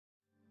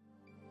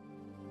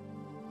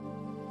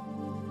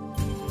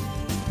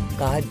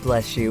God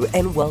bless you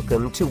and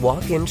welcome to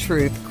Walk in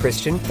Truth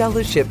Christian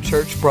Fellowship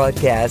Church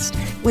broadcast.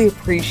 We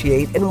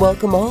appreciate and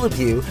welcome all of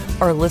you,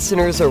 our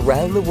listeners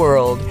around the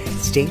world.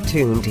 Stay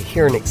tuned to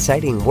hear an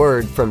exciting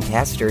word from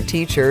pastor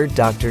teacher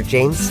Dr.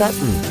 James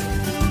Sutton.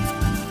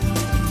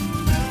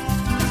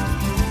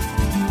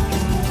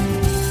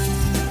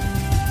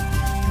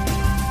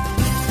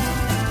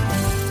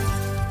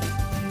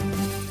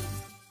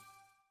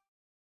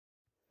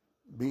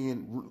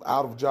 Being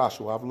out of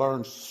Joshua, I've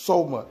learned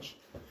so much.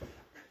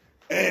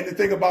 And the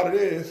thing about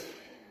it is,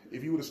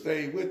 if you would have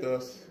stayed with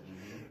us,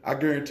 I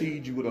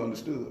guaranteed you would have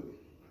understood.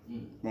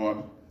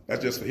 Martin,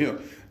 that's just for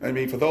him. I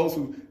mean, for those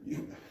who,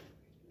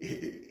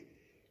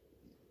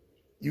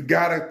 you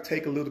got to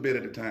take a little bit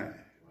at a time.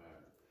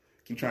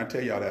 Keep trying to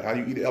tell y'all that. How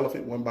you eat an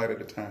elephant one bite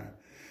at a time.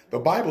 The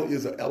Bible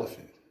is an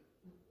elephant.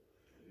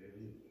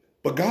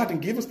 But God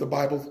didn't give us the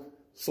Bible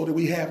so that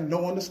we have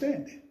no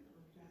understanding.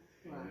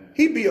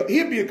 He'd be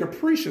a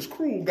capricious,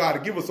 cruel God to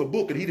give us a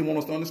book and he didn't want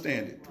us to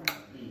understand it.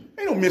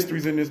 Ain't no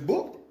mysteries in this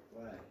book.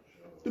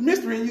 The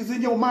mystery is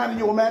in your mind and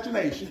your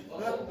imagination.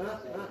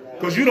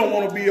 Because you don't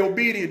want to be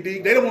obedient, D.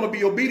 They don't want to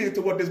be obedient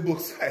to what this book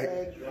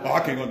says. Oh, I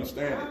can't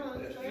understand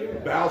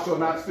it. Thou shalt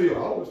not steal. I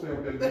don't understand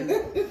what that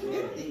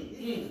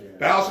means.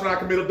 Thou shalt not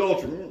commit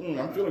adultery.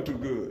 I'm feeling too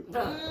good.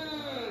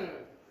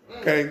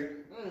 Okay?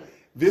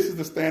 This is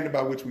the standard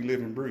by which we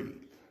live and breathe.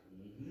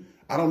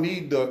 I don't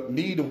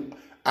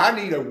I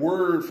need a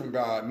word from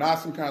God, not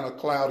some kind of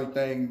cloudy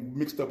thing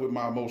mixed up with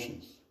my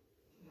emotions.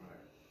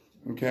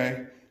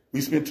 Okay?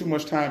 We spend too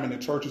much time in the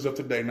churches of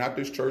today, not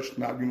this church,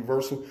 not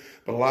universal,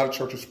 but a lot of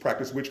churches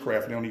practice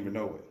witchcraft and they don't even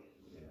know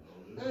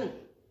it.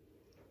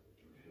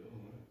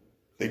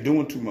 They're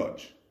doing too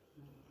much.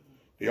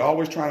 They're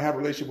always trying to have a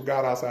relationship with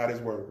God outside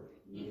his word.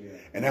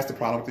 And that's the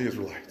problem with the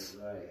Israelites.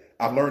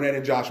 I've learned that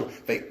in Joshua.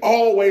 They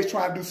always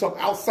try to do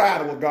something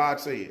outside of what God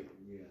said.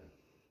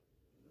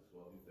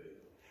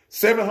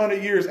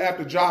 700 years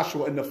after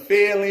Joshua and the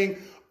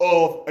failing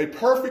of a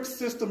perfect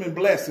system and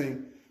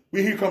blessing,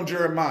 here come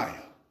Jeremiah.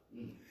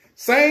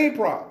 Same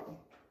problem.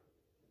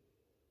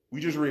 We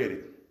just read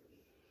it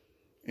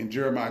in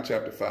Jeremiah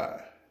chapter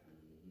 5.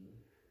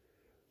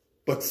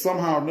 But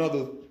somehow or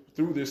another,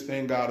 through this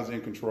thing, God is in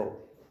control.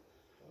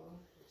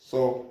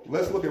 So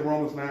let's look at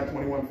Romans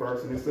 9:21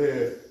 first, and it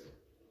says,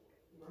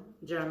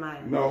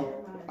 Jeremiah. No,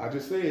 I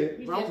just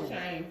said. Romans.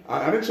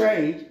 I didn't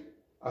change.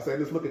 I said,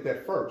 let's look at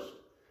that first.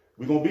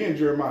 We're going to be in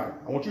Jeremiah.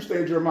 I want you to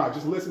stay in Jeremiah.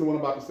 Just listen to what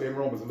I'm about to say in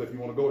Romans, and if you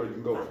want to go there, you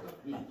can go there.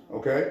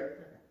 Okay?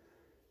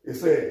 It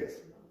says,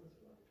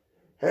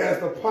 has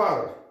the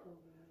potter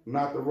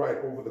not the right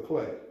over the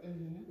clay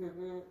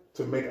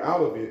to make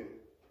out of it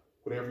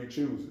whatever he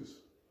chooses?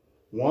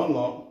 One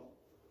lump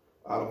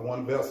out of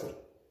one vessel.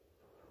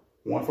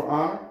 One for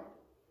honor,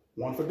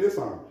 one for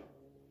dishonor.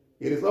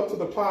 It is up to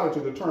the potter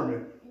to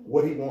determine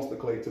what he wants the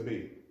clay to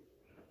be.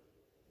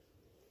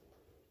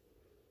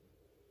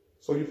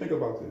 So you think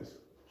about this.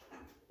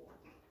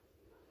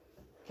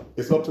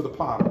 It's up to the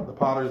potter. The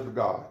potter is the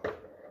God.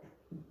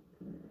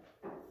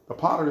 The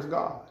potter is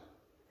God.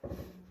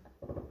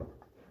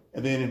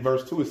 And then in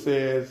verse 2 it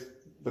says,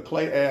 the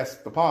clay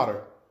asked the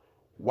potter,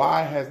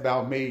 why hast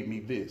thou made me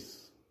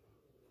this?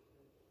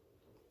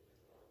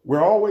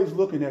 We're always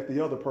looking at the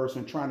other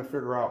person trying to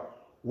figure out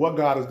what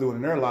God is doing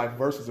in their life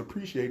versus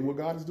appreciating what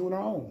God is doing in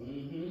our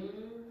own.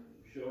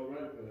 Sure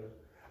right, man.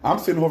 I'm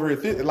sitting over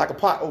here like a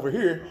pot over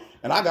here,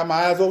 and I got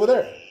my eyes over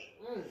there.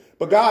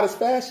 But God is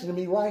fashioning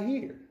me right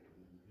here.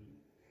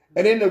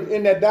 And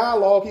in that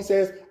dialogue, he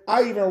says,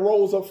 I even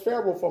rose up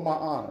Pharaoh for my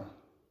honor.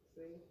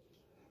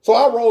 So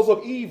I rose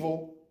up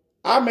evil.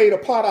 I made a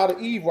pot out of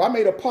evil. I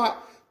made a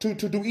pot to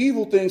do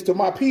evil things to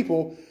my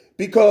people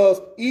because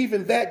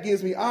even that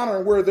gives me honor.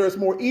 And where there's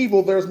more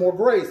evil, there's more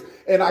grace.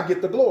 And I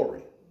get the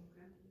glory.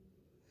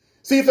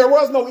 See, if there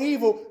was no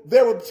evil,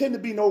 there would tend to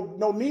be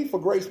no need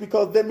for grace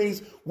because that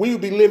means we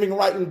would be living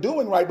right and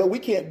doing right, but we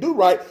can't do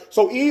right.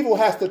 So evil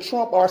has to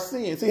trump our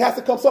sin. See, it has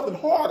to come something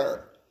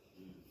harder.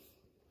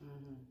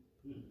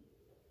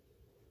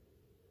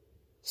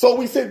 So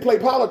we sit and play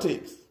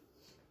politics.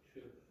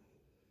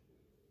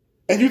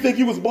 And you think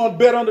you was born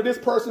better under this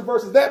person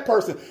versus that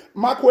person.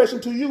 My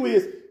question to you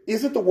is,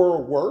 isn't the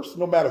world worse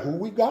no matter who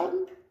we've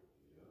gotten?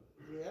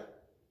 Yeah.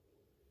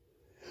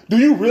 Do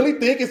you really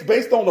think it's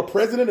based on the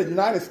president of the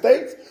United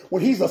States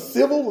when he's a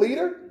civil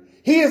leader?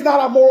 He is not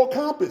our moral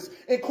compass.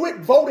 And quit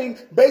voting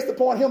based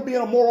upon him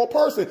being a moral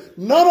person.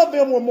 None of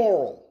them were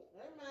moral.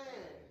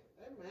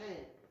 Amen.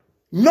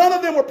 None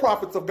of them were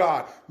prophets of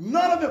God.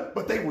 None of them,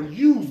 but they were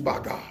used by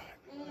God.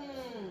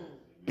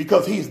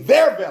 Because he's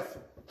their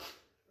vessel.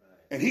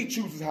 And he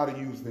chooses how to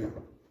use them.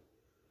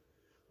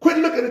 Quit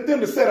looking at them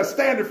to set a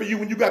standard for you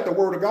when you got the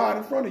word of God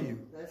in front of you.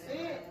 That's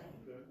it.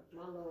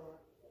 My Lord.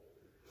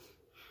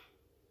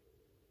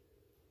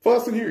 For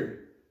us in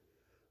here,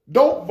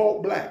 don't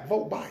vote black,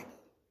 vote Bible.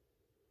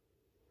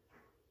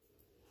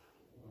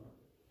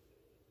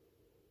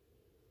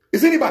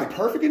 Is anybody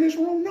perfect in this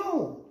room?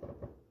 No.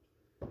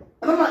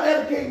 And I'm not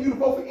advocating you to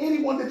vote for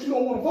anyone that you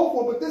don't want to vote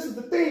for, but this is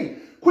the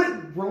thing. Quit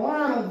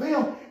relying on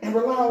them and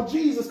rely on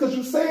Jesus, because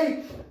you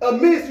say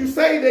you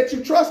say that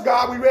you trust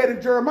God. We read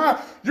in Jeremiah.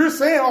 You're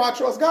saying, oh, I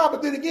trust God.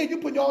 But then again, you're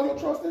putting all your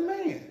trust in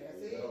man.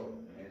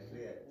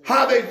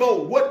 How they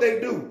vote, what they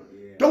do.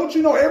 Don't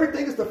you know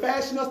everything is to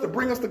fashion us, to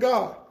bring us to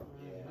God?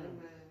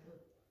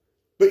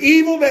 The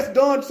evil that's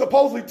done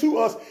supposedly to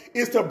us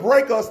is to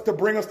break us, to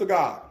bring us to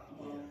God.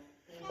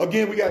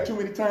 Again, we got too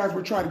many times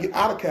we're trying to get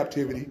out of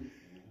captivity,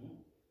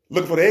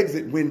 looking for the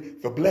exit when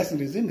the blessing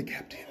is in the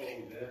captivity.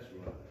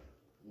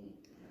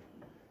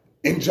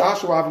 In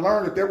Joshua, I've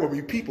learned that there will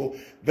be people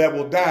that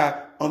will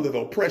die under the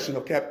oppression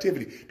of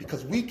captivity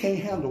because we can't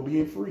handle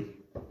being free.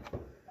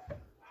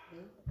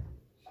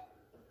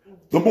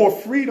 The more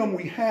freedom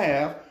we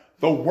have,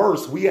 the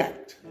worse we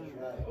act.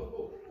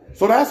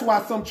 So that's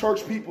why some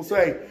church people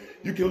say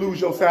you can lose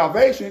your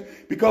salvation,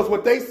 because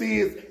what they see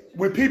is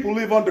when people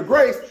live under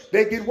grace,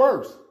 they get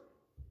worse.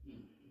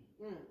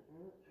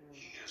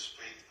 He is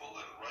faithful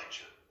and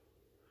righteous.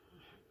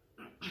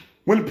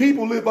 When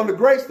people live under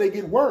grace, they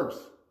get worse.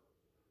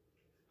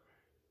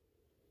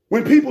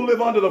 When people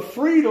live under the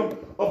freedom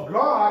of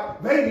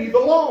God, they need the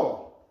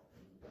law.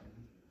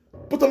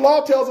 But the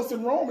law tells us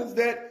in Romans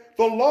that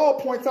the law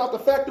points out the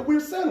fact that we're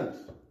sinners.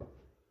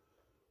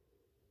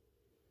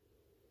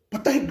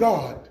 But thank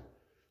God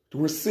that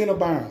where sin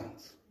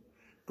abounds,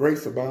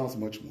 grace abounds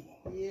much more.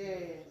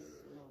 Yes.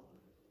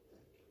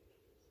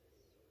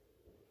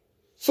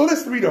 So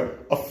let's read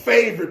a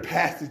favorite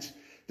passage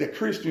that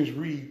Christians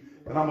read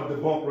that I'm going to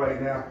debunk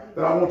right now,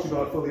 that I want you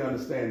to fully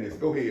understand this.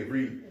 Go ahead,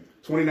 read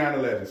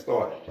 29:11,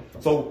 start.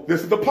 So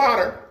this is the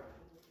potter.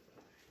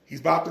 He's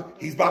about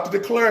to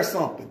declare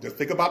something. Just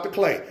think about the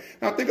clay.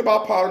 Now think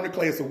about potter and the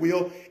clay. It's a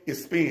wheel, it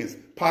spins.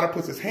 Potter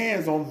puts his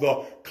hands on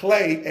the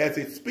clay as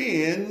it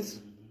spins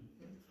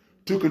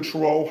to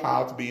control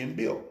how it's being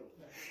built.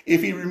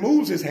 If he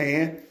removes his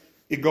hand,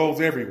 it goes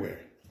everywhere.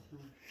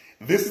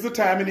 This is the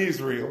time in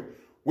Israel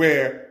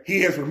where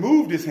he has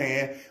removed his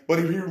hand, but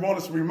if he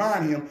wants us to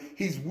remind him,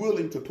 he's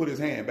willing to put his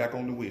hand back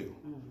on the wheel.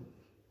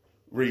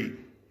 Read.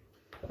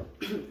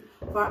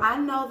 For I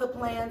know the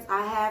plans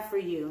I have for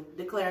you,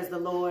 declares the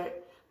Lord,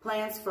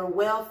 plans for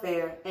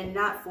welfare and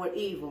not for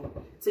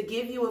evil, to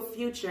give you a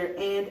future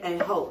and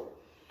a hope.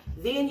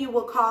 Then you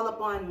will call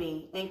upon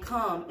me and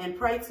come and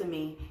pray to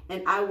me,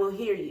 and I will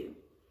hear you.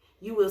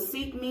 You will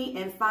seek me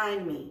and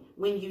find me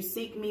when you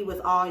seek me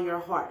with all your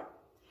heart.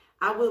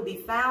 I will be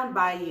found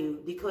by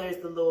you, declares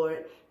the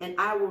Lord, and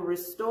I will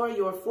restore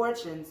your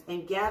fortunes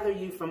and gather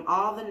you from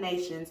all the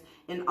nations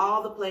and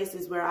all the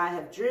places where I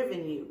have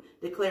driven you,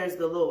 declares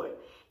the Lord.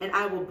 And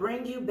I will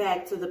bring you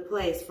back to the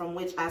place from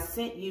which I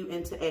sent you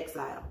into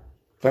exile.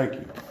 Thank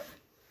you.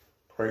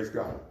 Praise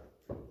God.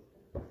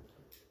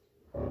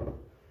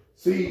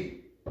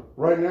 See,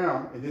 right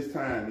now, in this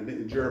time,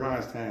 in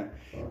Jeremiah's time,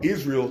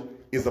 Israel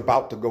is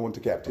about to go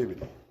into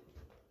captivity.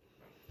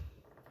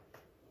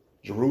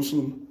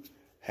 Jerusalem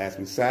has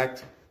been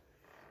sacked.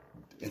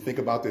 And think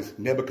about this.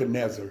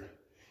 Nebuchadnezzar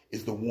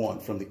is the one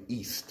from the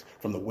east,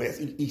 from the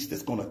west, east,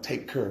 that's going to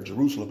take care of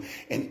Jerusalem.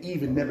 And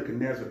even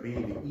Nebuchadnezzar,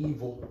 being the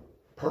evil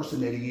person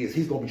that he is,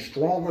 he's going to be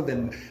stronger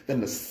than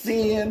the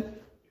sin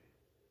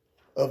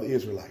of the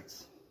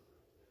Israelites.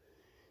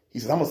 He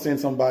says, I'm going to send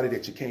somebody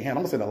that you can't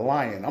handle. I'm going to send a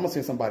lion. I'm going to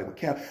send somebody with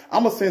camp.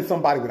 I'm going to send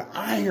somebody with an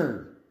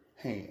iron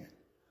hand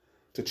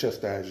to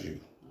chastise you.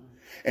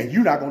 And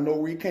you're not going to know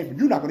where he came from.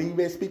 You're not going to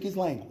even speak his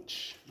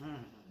language.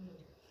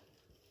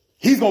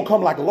 He's going to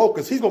come like a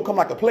locust. He's going to come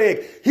like a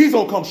plague. He's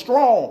going to come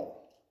strong.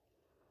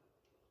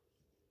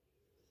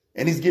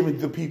 And he's giving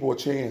the people a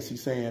chance.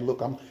 He's saying,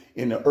 look, I'm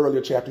in the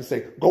earlier chapter, he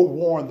said, go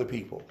warn the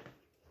people.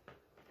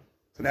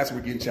 So that's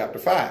what we get in chapter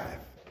 5,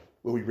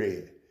 where we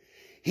read.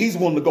 He's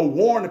willing to go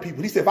warn the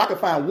people. He said, if I can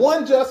find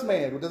one just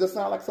man, does that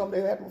sound like something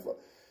that happened before?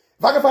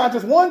 If I can find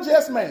just one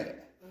just man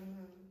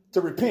to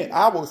repent,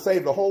 I will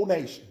save the whole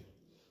nation.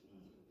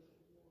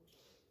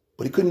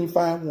 But he couldn't even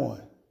find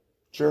one,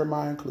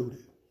 Jeremiah included.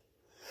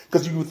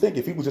 Because you would think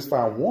if he would just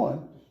find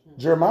one,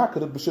 Jeremiah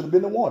should have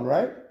been the one,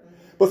 right?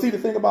 But see, the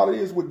thing about it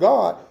is with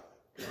God,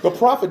 the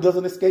prophet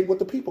doesn't escape what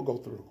the people go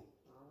through.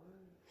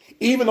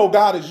 Even though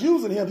God is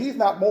using him, he's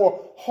not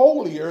more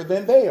holier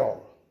than they are.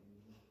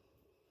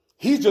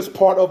 He's just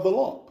part of the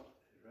lump.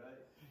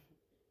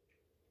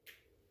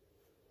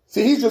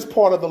 See, he's just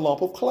part of the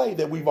lump of clay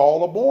that we've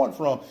all are born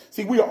from.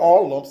 See, we are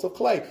all lumps of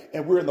clay,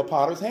 and we're in the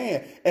potter's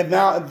hand. And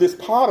now this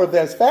potter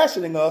that's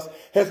fashioning us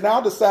has now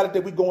decided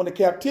that we go into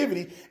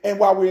captivity. And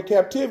while we're in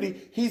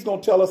captivity, he's going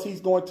to tell us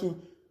he's going to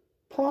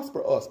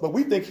prosper us. But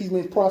we think he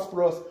means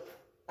prosper us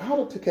out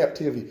of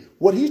captivity.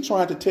 What he's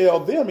trying to tell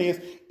them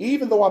is,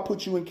 even though I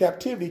put you in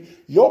captivity,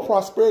 your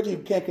prosperity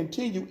can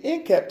continue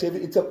in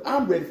captivity until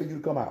I'm ready for you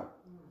to come out.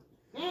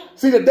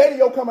 See, the day that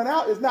you're coming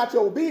out is not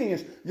your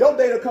obedience. Your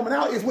day of coming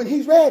out is when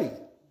he's ready.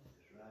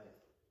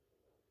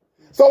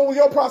 So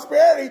your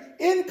prosperity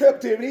in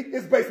captivity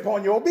is based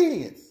upon your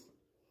obedience.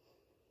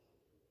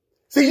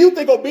 See, you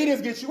think obedience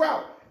gets you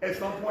out. At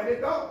some point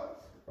it does.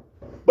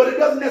 But it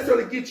doesn't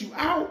necessarily get you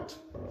out.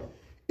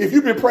 If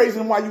you've been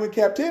praising him while you're in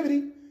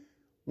captivity,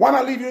 why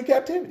not leave you in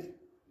captivity?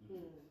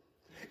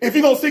 If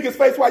you're going to seek his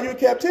face while you're in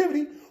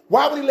captivity,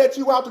 Why would he let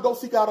you out to go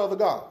seek out other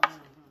gods?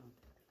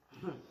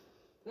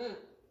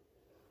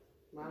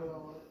 My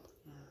Lord.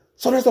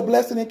 So there's a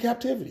blessing in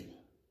captivity.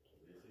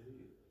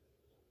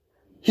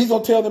 He's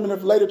going to tell them in the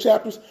later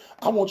chapters,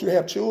 I want you to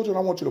have children.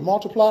 I want you to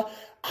multiply.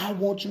 I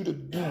want you to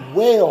do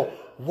well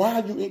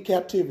while you're in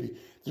captivity.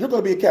 You're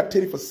going to be in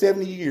captivity for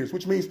 70 years,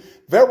 which means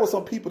there were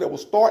some people that will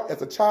start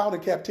as a child in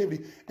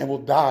captivity and will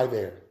die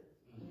there.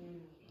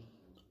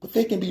 But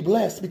they can be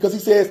blessed because he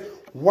says,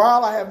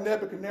 while I have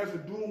Nebuchadnezzar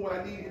doing what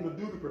I need him to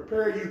do to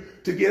prepare you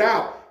to get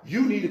out,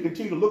 you need to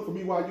continue to look for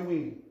me while you're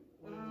in.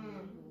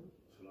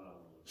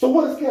 So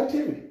what is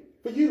captivity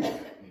for you?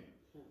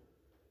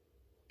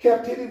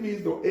 Captivity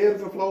is the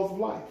ebbs and flows of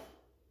life.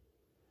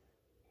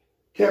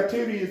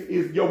 Captivity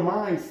is your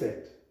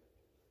mindset.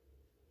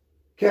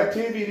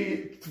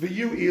 Captivity for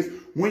you is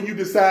when you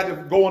decide to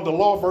go under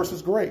law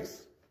versus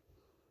grace.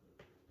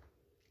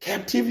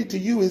 Captivity to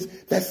you is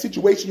that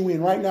situation you're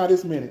in right now,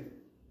 this minute.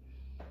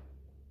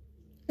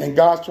 And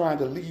God's trying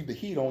to leave the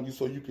heat on you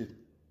so you can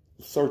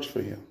search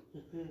for him.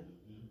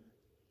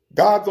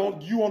 God's on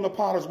you on the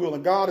potter's wheel,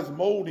 and God is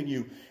molding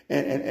you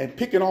and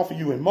picking off of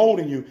you and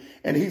molding you.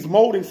 And he's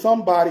molding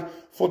somebody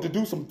to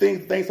do some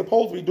things they ain't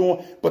supposed to be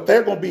doing, but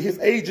they're going to be his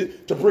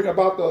agent to bring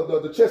about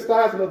the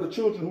chastisement of the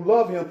children who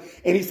love him.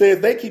 And he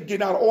says they keep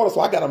getting out of order, so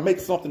I got to make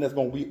something that's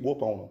going to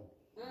whoop on them.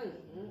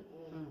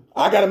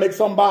 I got to make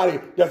somebody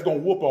that's going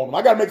to whoop on them.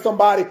 I got to make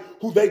somebody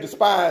who they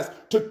despise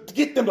to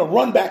get them to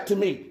run back to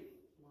me.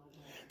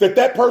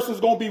 That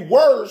person's going to be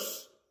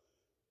worse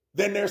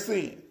than their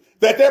sin.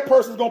 That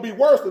person's going to be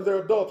worse than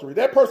their adultery.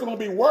 That person's going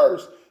to be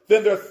worse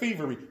than their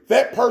thievery.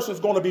 That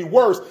person's going to be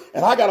worse.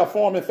 And I got to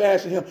form and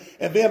fashion him.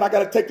 And then I got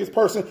to take this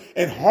person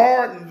and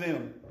harden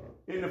them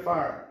in the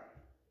fire.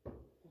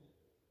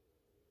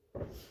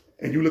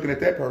 And you're looking at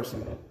that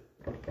person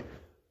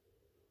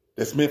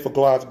that's meant for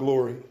God's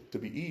glory to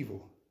be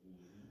evil.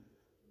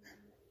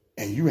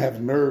 And you have the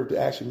nerve to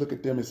actually look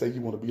at them and say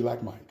you want to be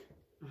like Mike.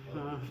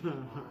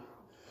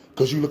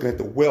 Because you're looking at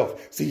the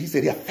wealth. See, he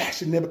said he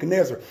fashioned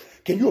Nebuchadnezzar.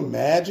 Can you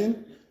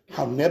imagine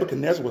how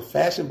Nebuchadnezzar was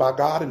fashioned by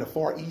God in the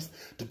Far East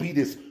to be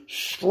this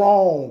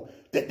strong,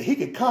 that he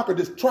could conquer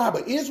this tribe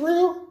of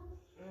Israel?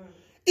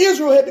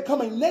 Israel had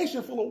become a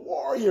nation full of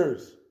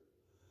warriors.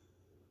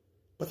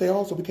 But they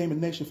also became a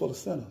nation full of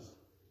sinners.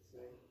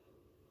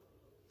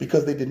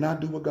 Because they did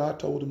not do what God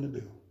told them to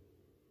do.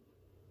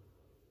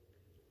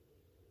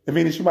 I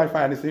mean, you might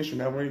find this interesting.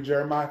 Now, we're in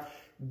Jeremiah.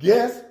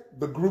 Guess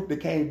the group that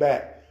came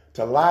back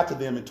to lie to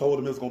them and told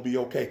them it was going to be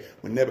okay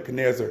when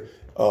Nebuchadnezzar,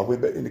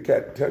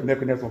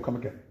 Nebuchadnezzar will come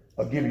again.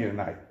 Give me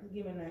tonight.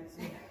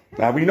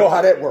 Now, we know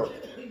how that works.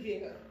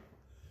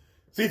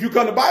 See, if you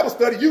come to Bible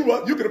study, you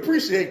can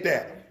appreciate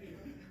that.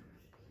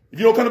 If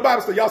you don't come to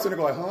Bible study, y'all sitting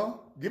there going, huh?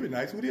 Give me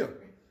nice with you.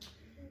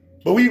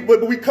 But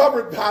we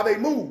covered how they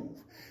move.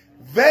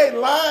 They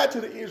lied to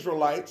the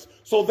Israelites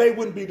so they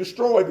wouldn't be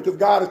destroyed because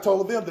God had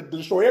told them to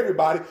destroy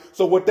everybody.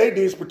 So what they did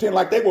is pretend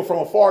like they were from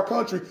a far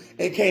country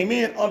and came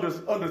in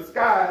under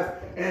skies,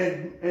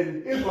 and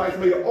Israelites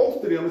made an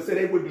oath to them and said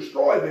they would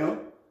destroy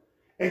them.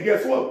 And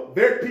guess what?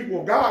 They're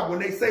people of God. When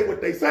they say what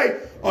they say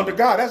under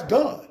God, that's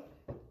done.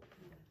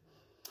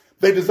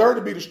 They deserve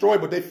to be destroyed,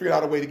 but they figured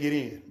out a way to get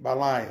in by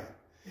lying.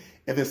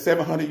 And then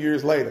 700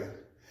 years later,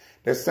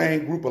 that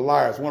same group of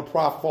liars, one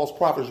false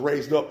prophet is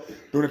raised up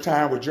during the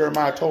time where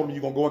Jeremiah told them you're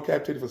going to go in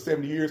captivity for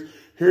 70 years.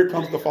 Here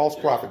comes the false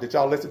prophet that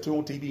y'all listen to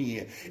on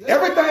TBN.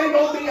 Everything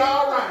going to be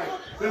all right.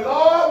 The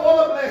Lord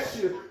will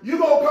bless you. You're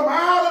going to come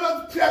out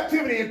of the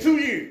captivity in 2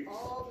 years.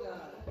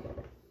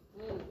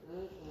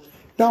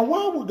 Now,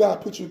 why would God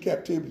put you in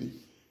captivity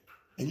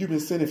and you've been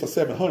sinning for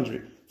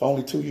 700 for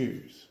only 2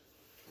 years?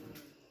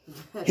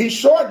 He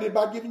shortened it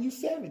by giving you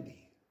 70.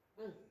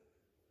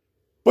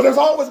 But there's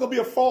always going to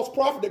be a false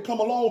prophet that come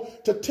along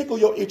to tickle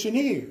your itching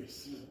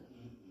ears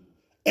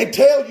and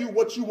tell you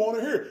what you want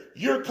to hear.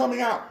 You're coming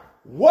out.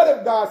 What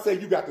if God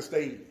said you got to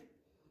stay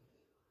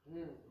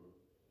in?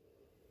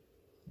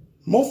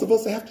 Most of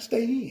us have to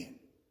stay in.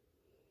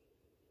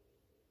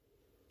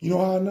 You know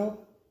how I know?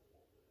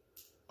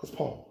 Because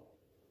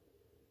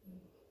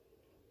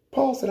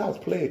Paul said I was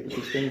plagued with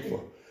this thing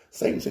for,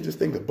 Satan sent this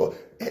thing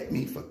at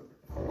me for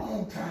a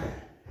long time.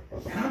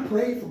 And I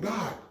prayed for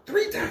God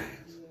 3 times.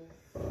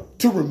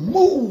 To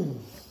remove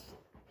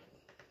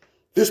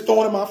this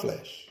thorn in my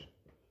flesh.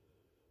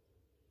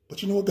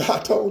 But you know what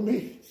God told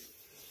me?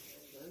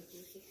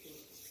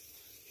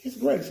 His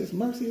grace, his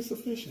mercy is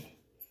sufficient.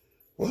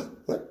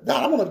 What?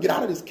 God, I want to get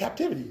out of this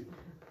captivity.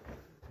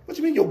 What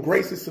do you mean your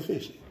grace is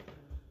sufficient?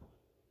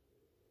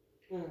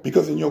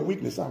 Because in your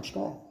weakness, I'm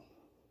strong.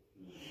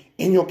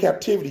 In your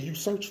captivity, you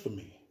search for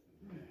me.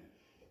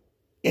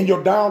 In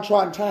your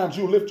downtrodden times,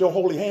 you lift your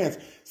holy hands.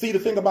 See, the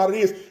thing about it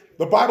is,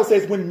 the Bible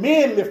says when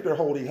men lift their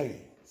holy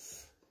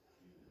hands,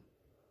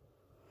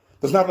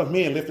 there's not enough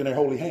men lifting their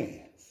holy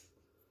hands.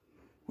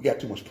 We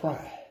got too much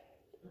pride.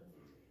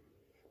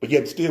 But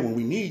yet still, when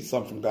we need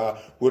something from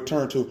God, we'll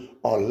turn to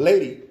Our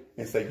Lady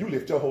and say, you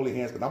lift your holy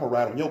hands because I'm going to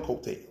ride on your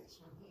coattails.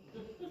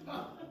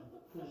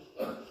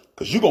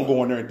 Because you're going to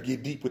go in there and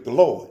get deep with the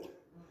Lord.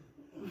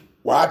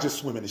 While I just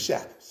swim in the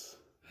shadows.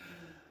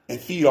 and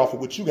feed off of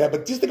what you have.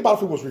 But just think about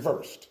if it was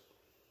reversed.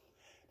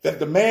 That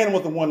the man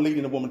was the one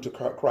leading the woman to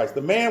Christ.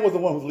 The man was the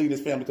one who was leading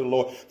his family to the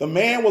Lord. The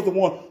man was the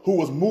one who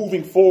was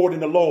moving forward in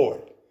the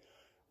Lord.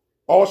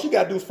 All she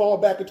got to do is fall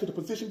back into the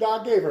position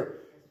God gave her.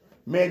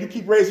 Man, you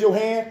keep raising your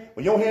hand.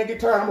 When your hand get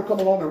tired, I'm going to come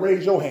along and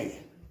raise your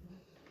hand.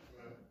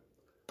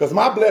 Because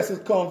my blessings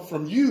come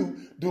from you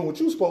doing what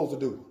you're supposed to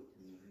do.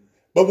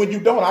 But when you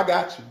don't, I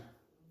got you.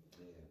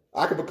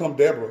 I can become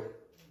Deborah.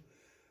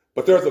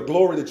 But there's a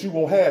glory that you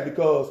won't have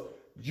because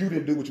you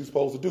didn't do what you're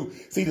supposed to do.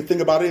 See, the thing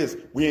about it is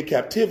we're in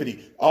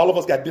captivity. All of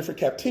us got different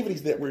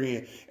captivities that we're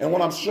in. And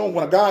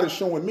what God is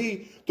showing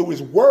me through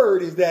his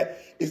word is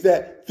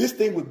that this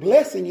thing with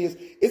blessing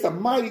it's a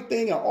mighty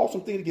thing, an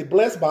awesome thing to get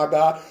blessed by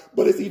God,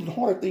 but it's even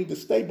harder thing to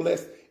stay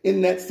blessed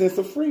in that sense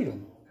of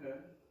freedom. Okay.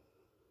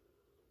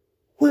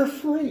 We're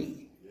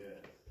free. Yeah.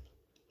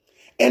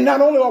 And not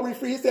only are we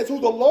free, it says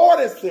who the Lord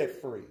has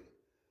set free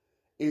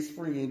is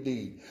free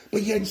indeed.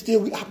 But yet and still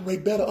we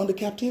operate better under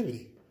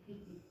captivity.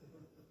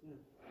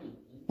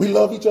 We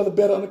love each other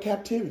better under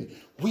captivity.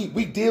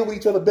 We deal with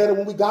each other better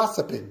when we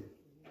gossiping.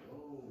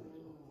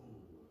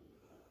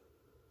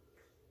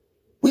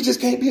 We just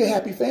can't be a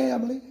happy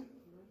family.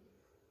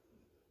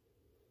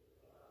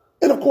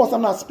 And of course,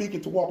 I'm not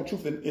speaking to walk in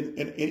truth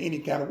in any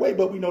kind of way,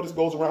 but we know this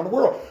goes around the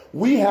world.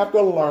 We have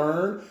to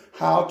learn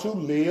how to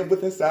live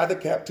with inside the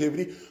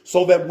captivity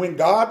so that when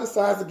God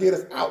decides to get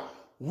us out,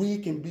 we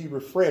can be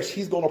refreshed.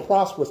 He's going to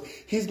prosper us.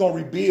 He's going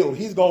to rebuild.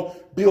 He's going to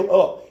build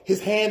up.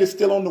 His hand is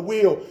still on the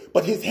wheel,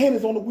 but his hand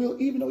is on the wheel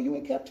even though you're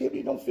in captivity.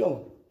 You don't feel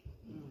him.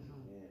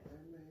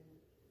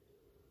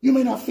 You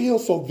may not feel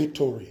so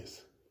victorious.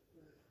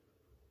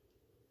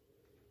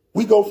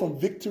 We go from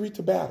victory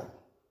to battle,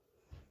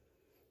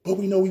 but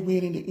we know we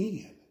win in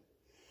the end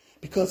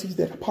because he's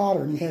that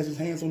potter and he has his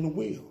hands on the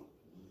wheel.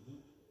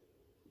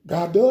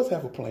 God does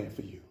have a plan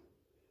for you,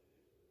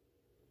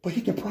 but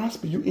he can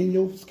prosper you in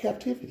your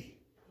captivity.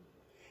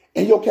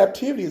 And your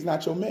captivity is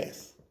not your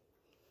mess.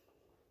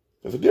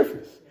 There's a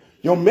difference.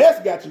 Your mess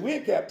got you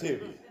in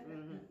captivity.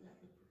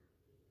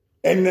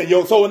 And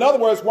so in other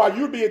words, while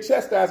you're being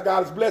chastised,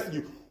 God is blessing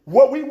you.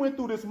 What we went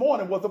through this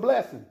morning was a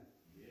blessing.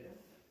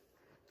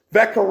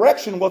 That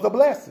correction was a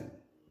blessing.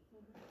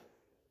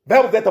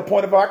 That was at the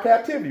point of our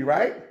captivity,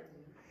 right?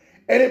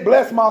 And it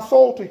blessed my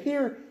soul to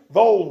hear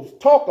those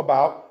talk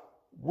about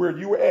where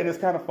you were at. It's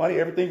kind of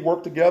funny. Everything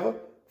worked together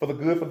for the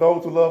good for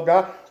those who love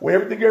God. Well,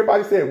 everything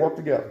everybody said worked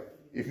together.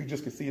 If you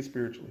just can see it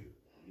spiritually.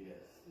 Yes.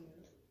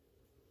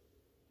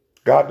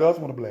 God does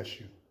want to bless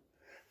you.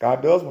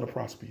 God does want to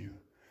prosper you.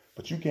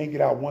 But you can't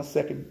get out 1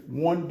 second,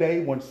 1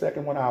 day, 1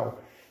 second, 1 hour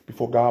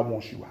before God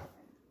wants you out.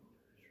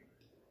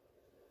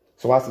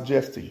 So I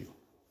suggest to you,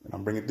 and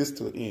I'm bringing this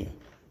to the end,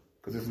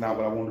 because it's not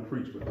what I want to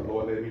preach, but the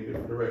Lord led me in a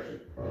different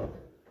direction.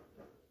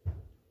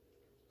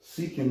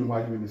 Seek him while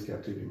you're in this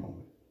captivity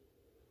moment.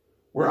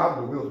 We're out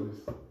of the wilderness.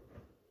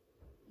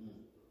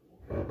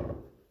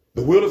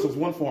 The wilderness was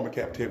one form of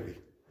captivity.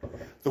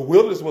 The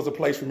wilderness was a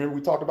place, remember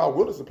we talked about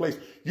wilderness, a place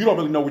you don't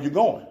really know where you're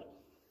going.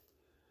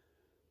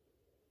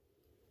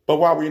 But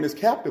while we're in this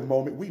captive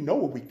moment, we know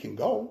where we can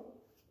go.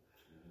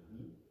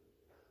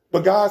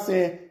 But God's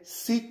saying,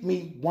 seek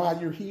me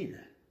while you're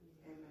here.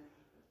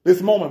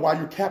 This moment, while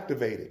you're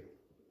captivated,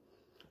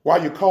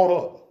 while you're caught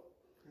up,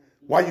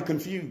 while you're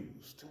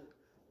confused,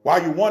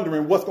 while you're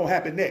wondering what's going to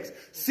happen next.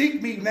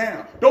 Seek me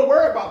now. Don't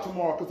worry about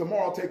tomorrow, because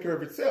tomorrow will take care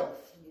of itself.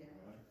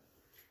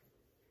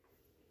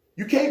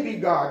 You can't be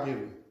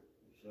God-given.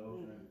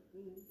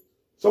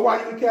 So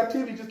while you're in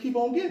captivity, just keep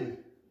on giving.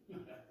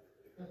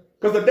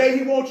 Because the day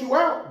he wants you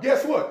out,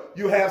 guess what?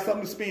 You have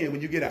something to spend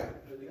when you get out.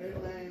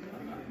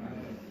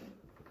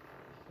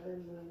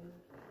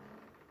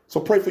 So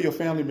pray for your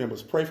family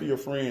members. Pray for your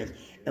friends.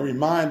 And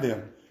remind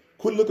them,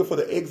 quit looking for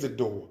the exit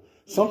door.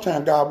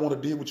 Sometimes God wants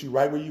to deal with you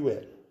right where you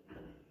at.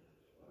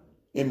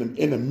 In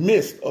the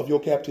midst of your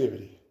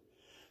captivity.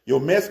 Your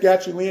mess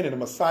got you in and the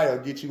Messiah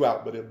will get you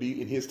out, but it'll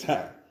be in his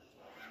time.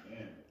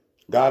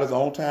 God is an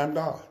on-time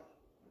God.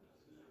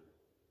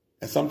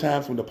 And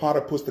sometimes when the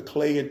potter puts the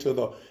clay into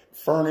the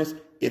furnace,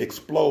 it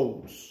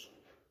explodes.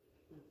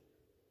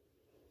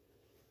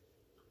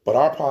 But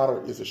our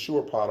potter is a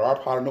sure potter. Our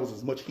potter knows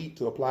as much heat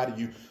to apply to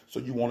you so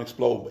you won't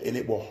explode. And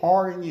it will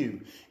harden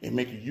you and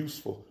make you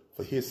useful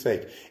for his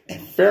sake.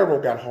 And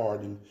Pharaoh got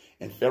hardened,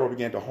 and Pharaoh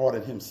began to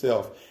harden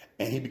himself,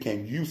 and he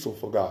became useful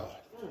for God.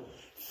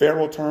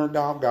 Pharaoh turned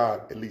down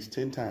God at least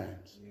 10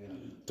 times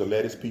to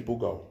let his people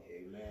go.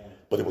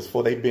 But it was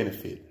for their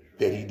benefit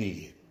that he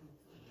did.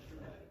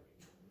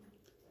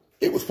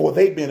 It was for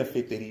their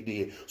benefit that he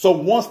did. So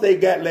once they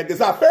got let,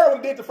 because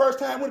Pharaoh did the first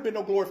time, would have been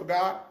no glory for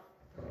God.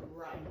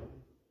 Right.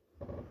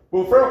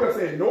 Well, Pharaoh could have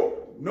said,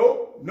 nope,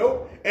 nope,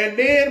 nope. And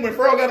then when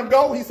Pharaoh let him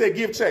go, he said,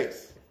 give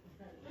chase.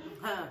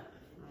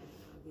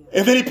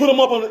 And then he put him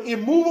up on an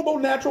immovable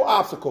natural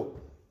obstacle,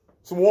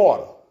 some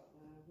water.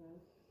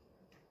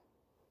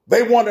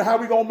 They wonder how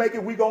we going to make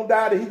it. We going to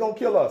die, that he going to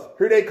kill us.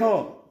 Here they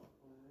come.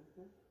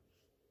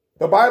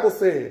 The Bible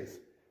says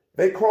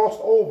they crossed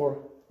over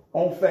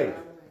on faith,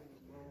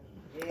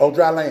 on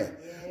dry land.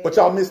 But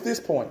y'all missed this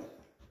point.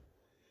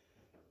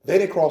 They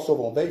didn't cross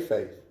over on their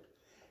faith.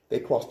 They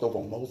crossed over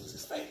on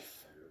Moses'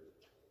 faith.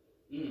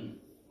 Okay.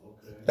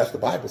 That's the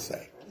Bible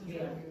say.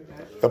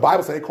 The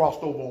Bible say they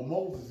crossed over on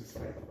Moses'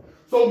 faith.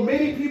 So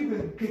many people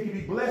can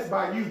be blessed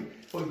by you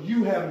for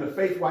you having the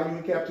faith while you're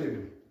in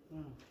captivity.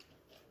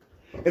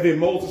 And then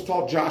Moses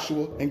taught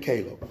Joshua and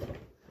Caleb.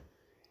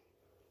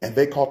 And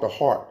they caught the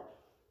heart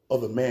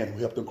of the man who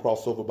helped them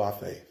cross over by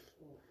faith.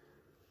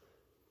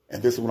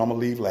 And this is what I'm going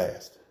to leave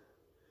last.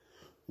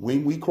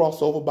 When we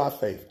cross over by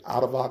faith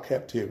out of our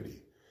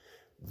captivity,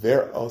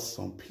 there are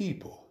some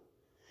people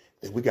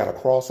that we got to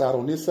cross out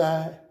on this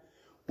side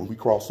when we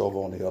cross over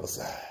on the other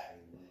side.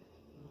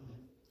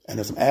 And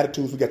there's some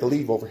attitudes we got to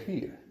leave over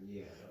here.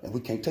 And we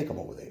can't take them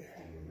over there.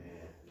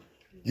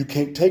 You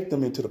can't take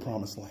them into the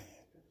promised land.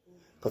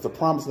 Because the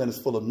promised land is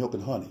full of milk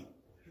and honey,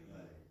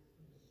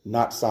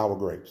 not sour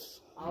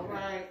grapes. All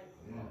right.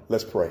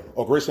 Let's pray.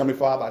 Oh, gracious Heavenly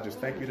Father, I just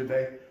thank you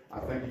today. I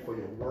thank you for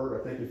your word.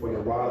 I thank you for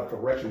your rod of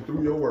correction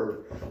through your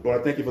word. Lord,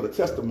 I thank you for the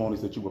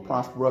testimonies that you will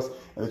prosper us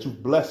and that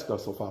you've blessed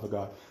us, oh Father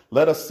God.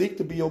 Let us seek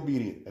to be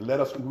obedient and let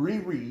us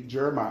reread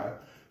Jeremiah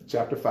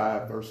chapter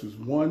 5, verses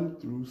 1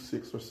 through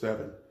 6 or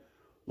 7.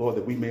 Lord,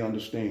 that we may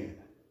understand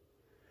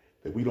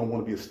that we don't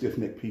want to be a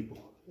stiff-necked people.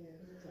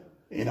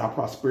 In our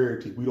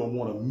prosperity, we don't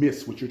want to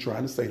miss what you're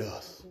trying to say to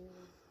us.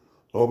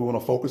 Lord, we want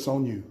to focus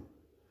on you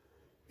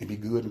and be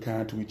good and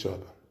kind to each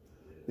other.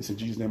 It's in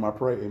Jesus' name I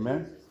pray.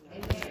 Amen.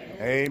 Amen.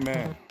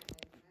 Amen.